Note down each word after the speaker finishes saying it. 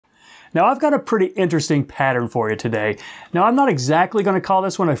Now I've got a pretty interesting pattern for you today. Now I'm not exactly going to call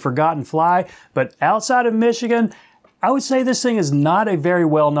this one a forgotten fly, but outside of Michigan, I would say this thing is not a very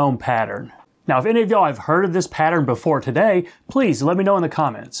well-known pattern. Now if any of y'all have heard of this pattern before today, please let me know in the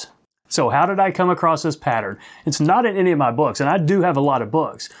comments. So how did I come across this pattern? It's not in any of my books, and I do have a lot of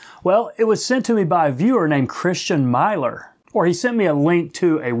books. Well, it was sent to me by a viewer named Christian Myler, or he sent me a link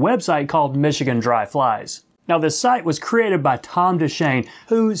to a website called Michigan Dry Flies. Now this site was created by Tom DeShane,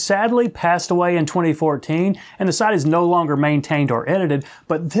 who sadly passed away in 2014, and the site is no longer maintained or edited,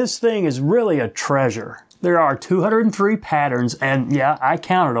 but this thing is really a treasure. There are 203 patterns, and yeah, I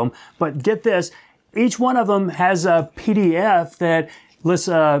counted them, but get this, each one of them has a PDF that lists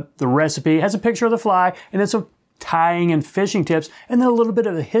the recipe, has a picture of the fly, and it's a tying and fishing tips, and then a little bit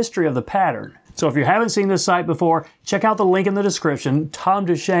of the history of the pattern. So if you haven't seen this site before, check out the link in the description. Tom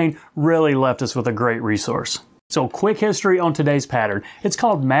DeShane really left us with a great resource. So quick history on today's pattern. It's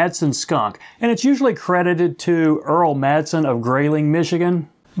called Madsen's Skunk, and it's usually credited to Earl Madsen of Grayling, Michigan.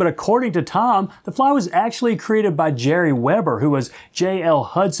 But according to Tom, the fly was actually created by Jerry Weber, who was J.L.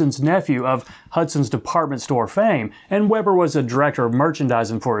 Hudson's nephew of Hudson's department store fame, and Weber was a director of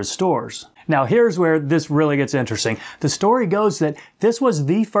merchandising for his stores. Now here's where this really gets interesting. The story goes that this was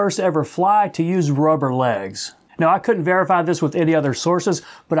the first ever fly to use rubber legs. Now I couldn't verify this with any other sources,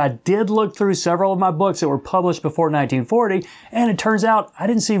 but I did look through several of my books that were published before 1940, and it turns out I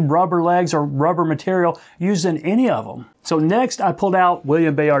didn't see rubber legs or rubber material used in any of them. So next I pulled out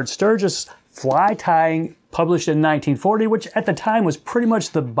William Bayard Sturgis' Fly Tying, published in 1940, which at the time was pretty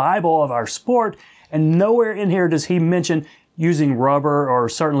much the Bible of our sport, and nowhere in here does he mention using rubber or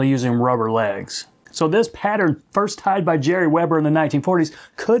certainly using rubber legs. So this pattern, first tied by Jerry Weber in the 1940s,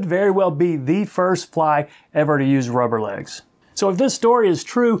 could very well be the first fly ever to use rubber legs. So if this story is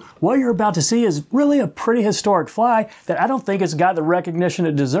true, what you're about to see is really a pretty historic fly that I don't think it's got the recognition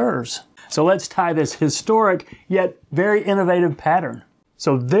it deserves. So let's tie this historic yet very innovative pattern.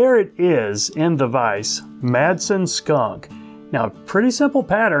 So there it is in the vise, Madsen's Skunk. Now pretty simple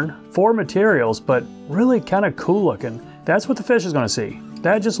pattern, 4 materials, but really kind of cool looking. That's what the fish is going to see.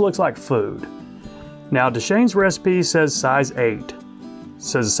 That just looks like food. Now DeShane's recipe says size 8. It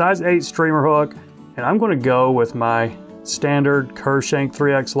says size 8 streamer hook, and I'm going to go with my standard curve shank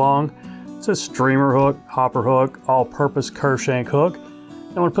 3X long. It's a streamer hook, hopper hook, all-purpose curve shank hook.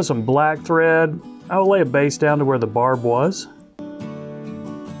 I'm going to put some black thread. I will lay a base down to where the barb was.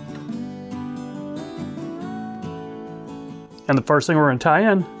 And the first thing we're going to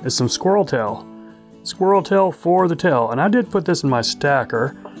tie in is some squirrel tail. Squirrel tail for the tail, and I did put this in my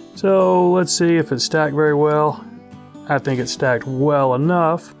stacker, so let's see if it's stacked very well. I think it's stacked well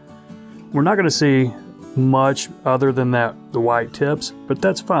enough. We're not going to see much other than the white tips, but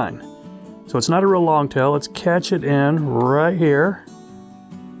that's fine. So it's not a real long tail. Let's catch it in right here.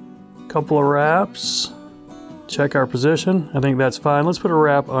 Couple of wraps. Check our position. I think that's fine. Let's put a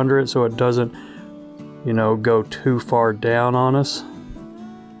wrap under it so it doesn't, go too far down on us.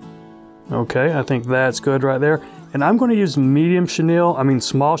 Okay, I think that's good right there. And I'm going to use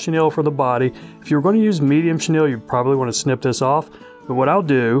small chenille for the body. If you're going to use medium chenille, you probably want to snip this off. But what I'll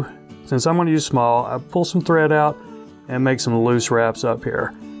do, since I'm going to use small, I'll pull some thread out and make some loose wraps up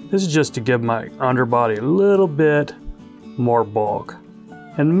here. This is just to give my underbody a little bit more bulk.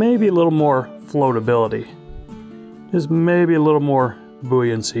 And maybe a little more floatability. Just maybe a little more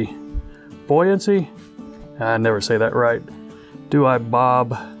buoyancy. Buoyancy? I never say that right. Do I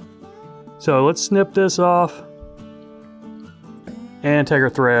bob? So let's snip this off and take our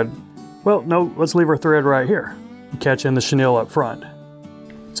thread. Well, no, let's leave our thread right here. Catch in the chenille up front.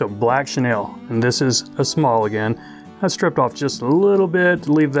 So black chenille, and this is a small again. I stripped off just a little bit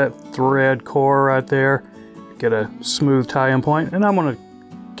to leave that thread core right there. Get a smooth tie-in point, and I'm gonna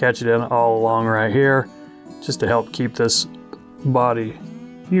catch it in all along right here just to help keep this body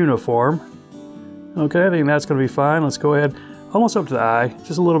uniform. Okay, I think that's gonna be fine. Let's go ahead, almost up to the eye,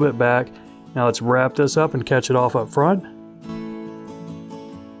 just a little bit back. Now let's wrap this up and catch it off up front.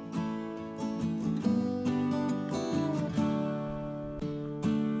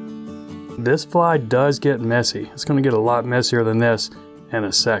 This fly does get messy. It's going to get a lot messier than this in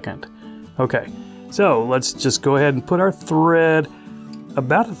a second. Okay, so let's just go ahead and put our thread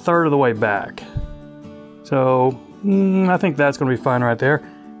about 1/3 of the way back. So I think that's going to be fine right there.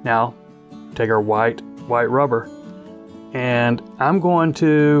 Now take our white rubber, and I'm going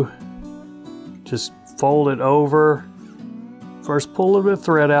to just fold it over. First pull a little bit of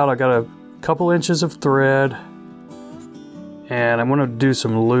thread out. I got a couple inches of thread, and I'm going to do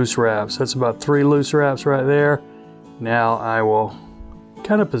some loose wraps. That's about 3 loose wraps right there. Now I will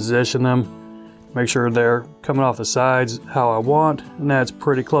kind of position them Make sure they're coming off the sides how I want, and that's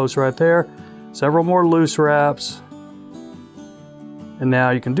pretty close right there. Several more loose wraps. And now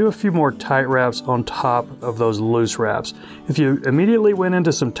you can do a few more tight wraps on top of those loose wraps. If you immediately went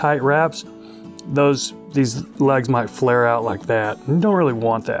into some tight wraps, these legs might flare out like that. You don't really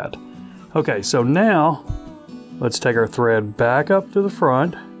want that. Okay, so now let's take our thread back up to the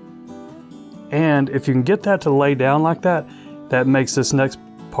front. And if you can get that to lay down like that, that makes this next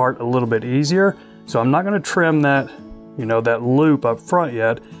part a little bit easier. So I'm not going to trim that, that loop up front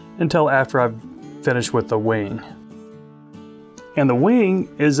yet until after I've finished with the wing. And the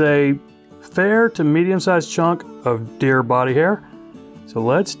wing is a fair to medium-sized chunk of deer body hair. So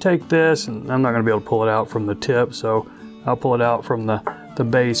let's take this, and I'm not going to be able to pull it out from the tip, so I'll pull it out from the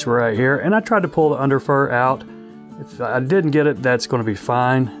base right here. And I tried to pull the under fur out. If I didn't get it, that's going to be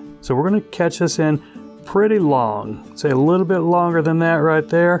fine. So we're going to catch this in pretty long, say a little bit longer than that right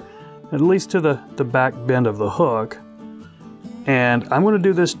there, at least to the back bend of the hook. And I'm going to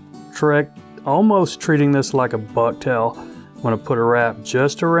do this trick almost treating this like a bucktail. I'm going to put a wrap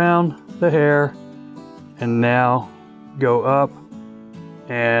just around the hair and now go up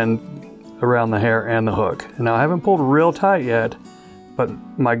and around the hair and the hook. And now I haven't pulled real tight yet, but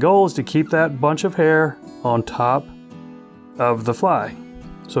my goal is to keep that bunch of hair on top of the fly.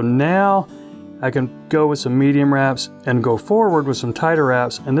 So now I can go with some medium wraps and go forward with some tighter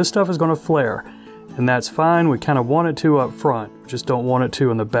wraps, and this stuff is going to flare. And that's fine. We kind of want it to up front, just don't want it to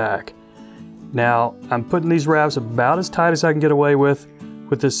in the back. Now I'm putting these wraps about as tight as I can get away with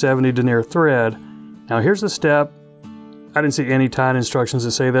this 70 denier thread. Now here's the step. I didn't see any tying instructions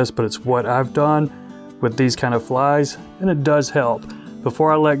that say this, but it's what I've done with these kind of flies, and it does help.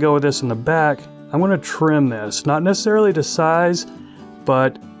 Before I let go of this in the back, I'm going to trim this, not necessarily to size,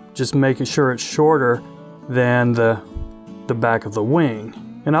 but just making sure it's shorter than the back of the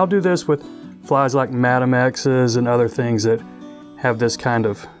wing. And I'll do this with flies like Madam X's and other things that have this kind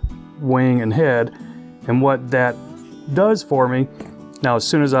of wing and head. And what that does for me, now as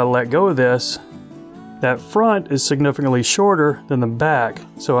soon as I let go of this, that front is significantly shorter than the back,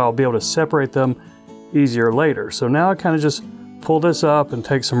 so I'll be able to separate them easier later. So now I kind of just pull this up and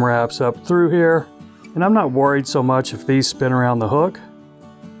take some wraps up through here. And I'm not worried so much if these spin around the hook.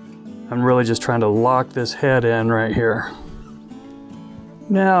 I'm really just trying to lock this head in right here.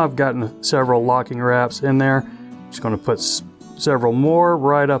 Now I've gotten several locking wraps in there. Just going to put several more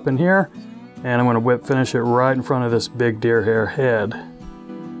right up in here, and I'm going to whip finish it right in front of this big deer hair head.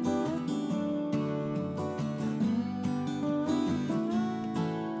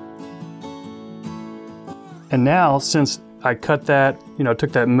 And now, since I cut that,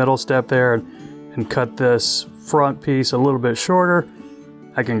 took that middle step there and cut this front piece a little bit shorter,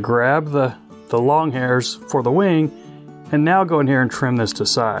 I can grab the long hairs for the wing and now go in here and trim this to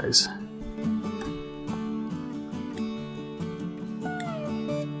size.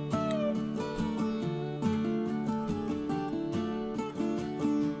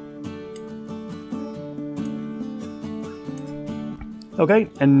 Okay,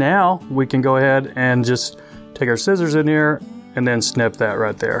 and now we can go ahead and just take our scissors in here and then snip that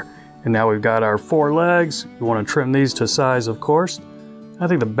right there. And now we've got our 4 legs. We want to trim these to size, of course. I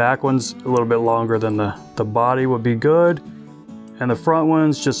think the back one's a little bit longer than the body would be good. And the front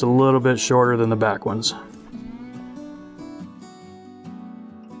one's just a little bit shorter than the back ones.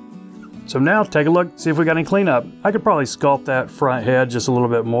 So now take a look, see if we got any cleanup. I could probably sculpt that front head just a little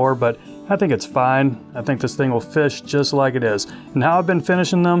bit more, but I think it's fine. I think this thing will fish just like it is. And how I've been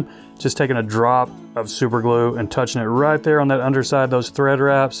finishing them, just taking a drop of super glue and touching it right there on that underside, those thread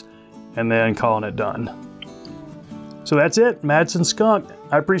wraps, and then calling it done. So that's it, Madsen Skunk.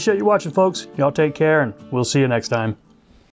 I appreciate you watching, folks. Y'all take care, and we'll see you next time.